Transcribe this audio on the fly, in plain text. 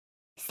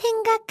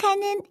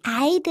생각하는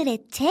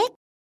아이들의 책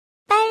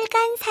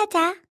빨간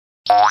사자.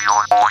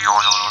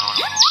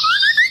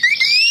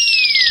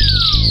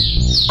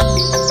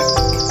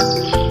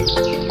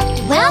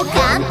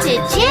 Welcome to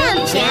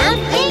JAMJAM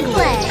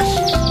English.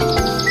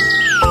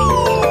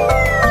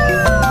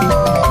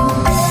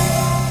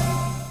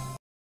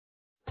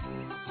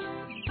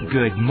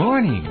 Good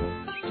morning.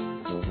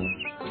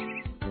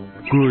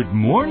 Good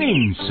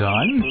morning,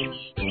 son.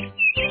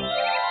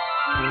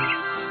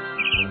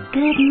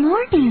 Good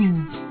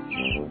morning.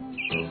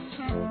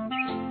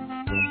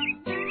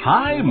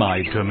 Hi,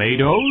 my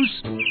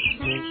tomatoes.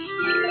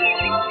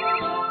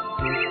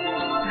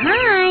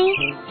 Hi.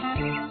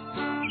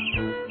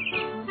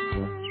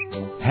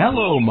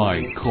 Hello,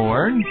 my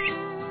corn.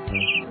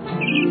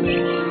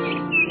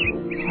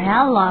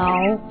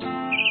 Hello.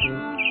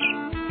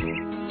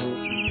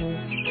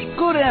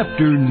 Good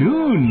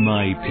afternoon,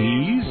 my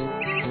peas.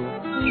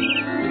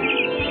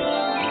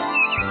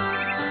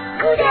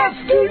 Good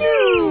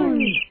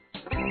afternoon.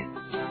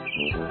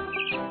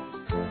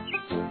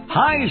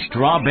 Hi,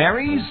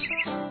 strawberries.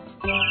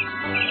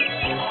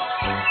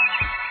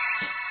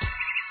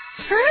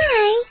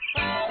 Hi.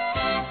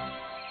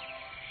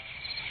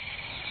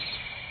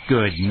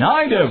 Good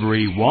night,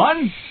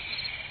 everyone.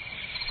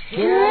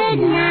 Good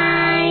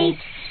night.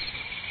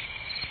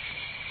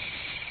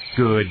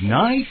 Good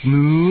night,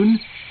 moon.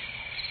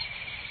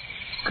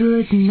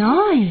 Good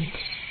night.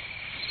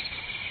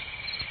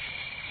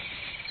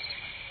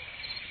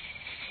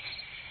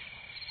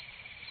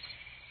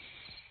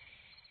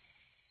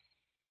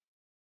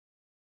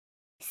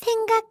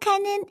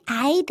 생각하는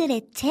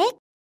아이들의 책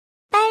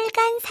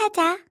빨간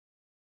사자.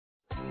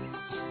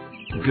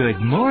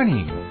 Good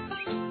morning.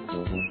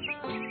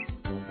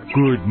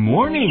 Good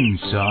morning,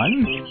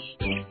 son.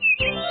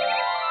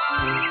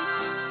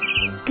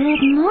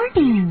 Good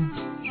morning.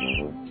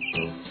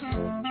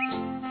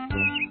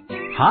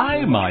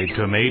 Hi, my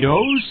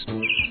tomatoes.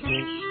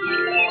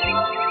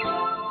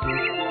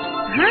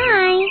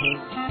 Hi.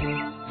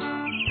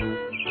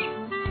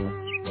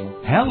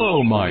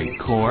 Hello, my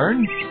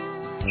corn.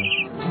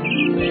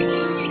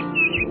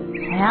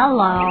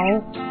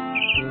 Hello.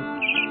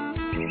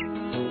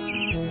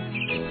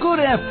 Good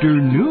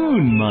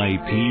afternoon, my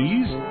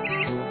peas.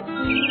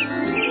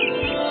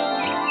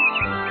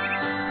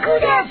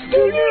 Good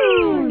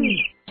afternoon.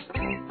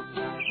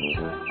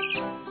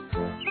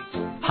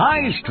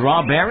 Hi,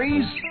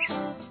 strawberries.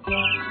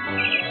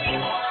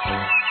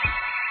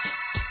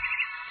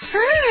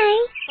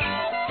 Hi.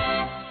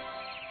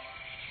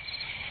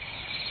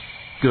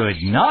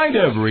 Good night,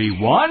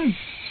 everyone.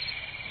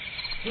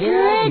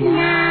 Good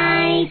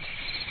night.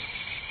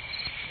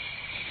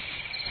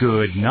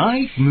 Good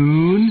night,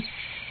 moon.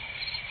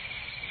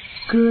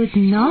 Good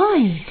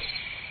night.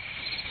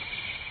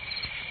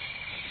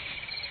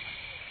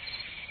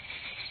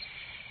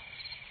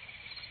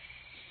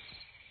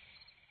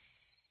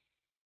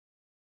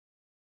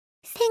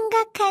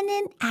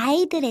 생각하는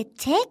아이들의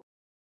책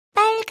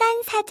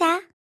빨간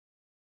사자.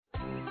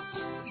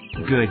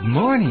 Good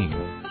morning.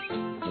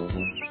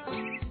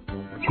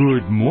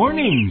 Good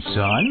morning,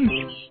 son.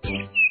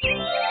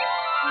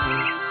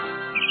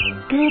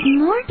 Good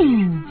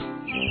morning.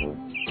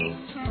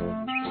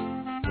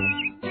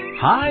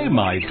 Hi,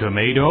 my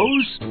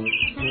tomatoes.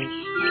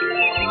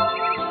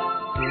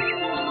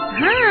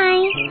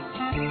 Hi.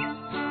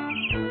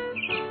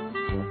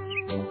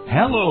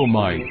 Hello,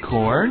 my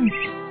corn.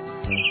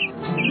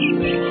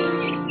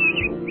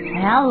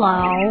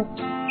 Hello.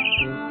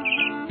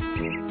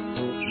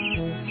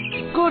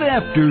 Good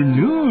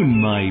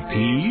afternoon, my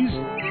peas.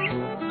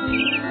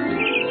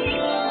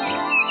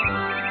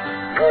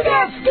 Good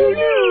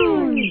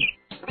afternoon.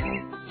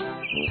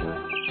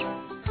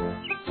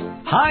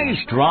 Hi,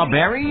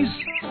 strawberries.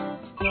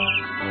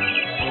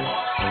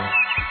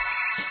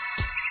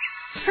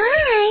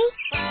 Hi.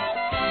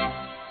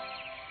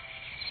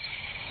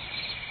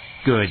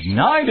 Good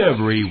night,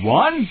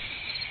 everyone.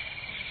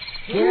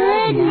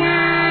 Good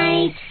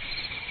night.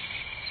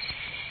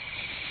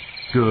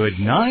 Good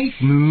night,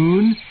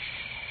 moon.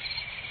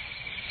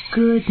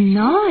 Good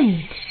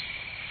night.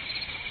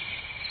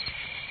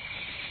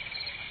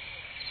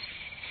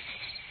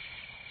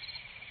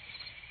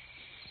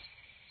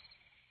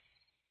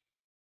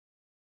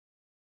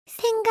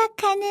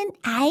 생각하는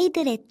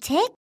아이들의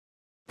책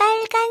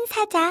빨간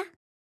사자.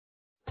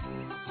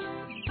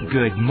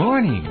 Good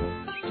morning.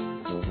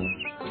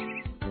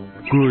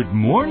 Good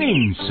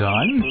morning,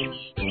 son.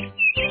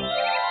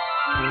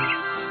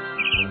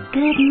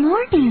 Good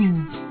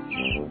morning.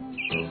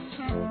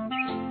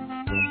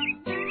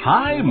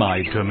 Hi,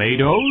 my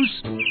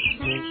tomatoes.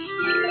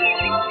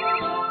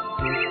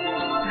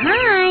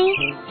 Hi.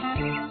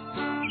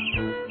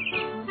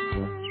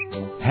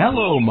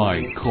 Hello,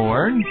 my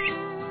corn.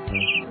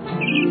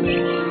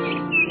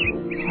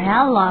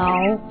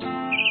 Hello.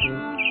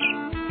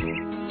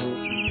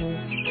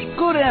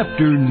 Good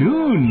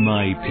afternoon,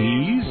 my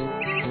peas.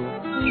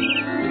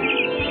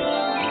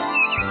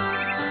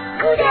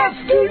 Good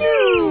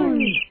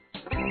afternoon.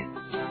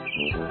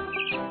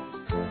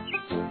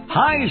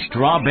 Hi,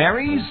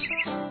 strawberries.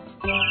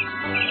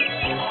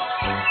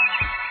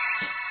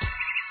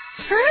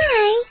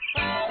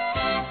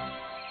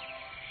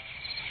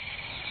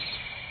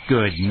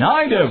 Good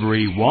night,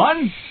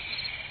 everyone.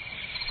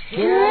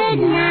 Good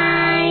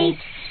night.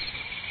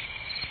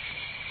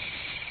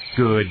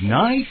 Good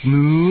night,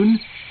 Moon.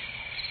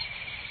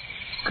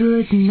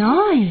 Good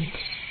night.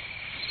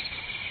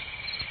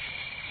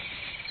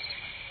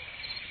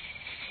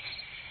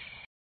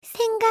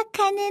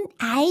 생각하는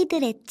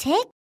아이들의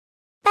책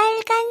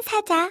빨간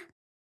사자.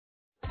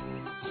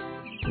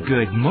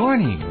 Good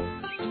morning.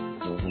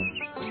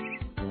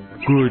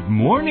 Good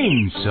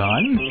morning,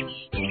 son.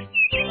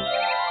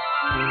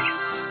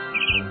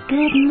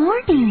 Good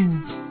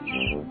morning.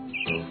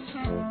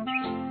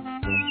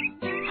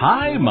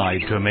 Hi, my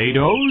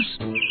tomatoes.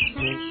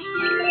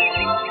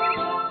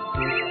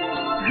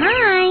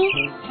 Hi.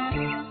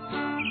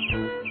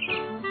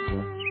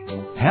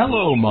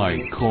 Hello, my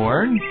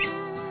corn.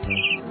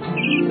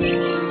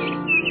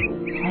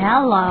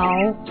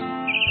 Hello.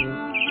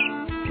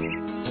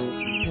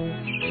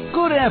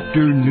 Good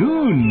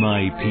afternoon,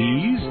 my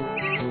peas.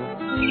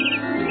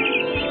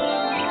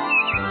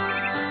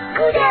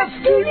 Good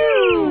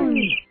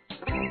afternoon.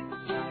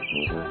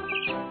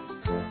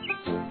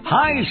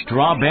 Hi,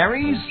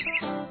 strawberries.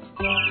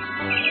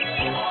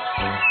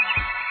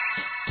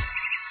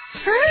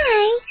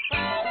 Hi.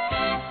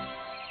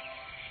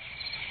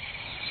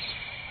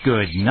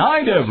 Good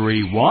night,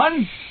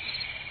 everyone.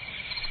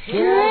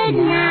 Good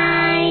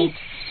night.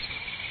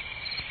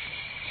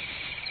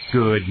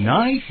 Good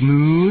night,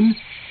 Moon.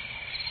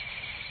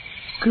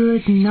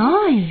 Good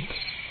night.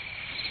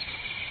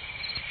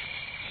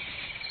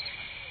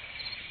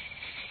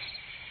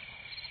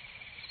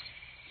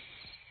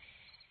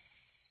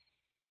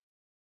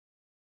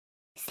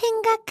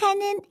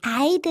 생각하는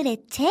아이들의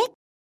책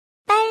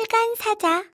빨간 사자.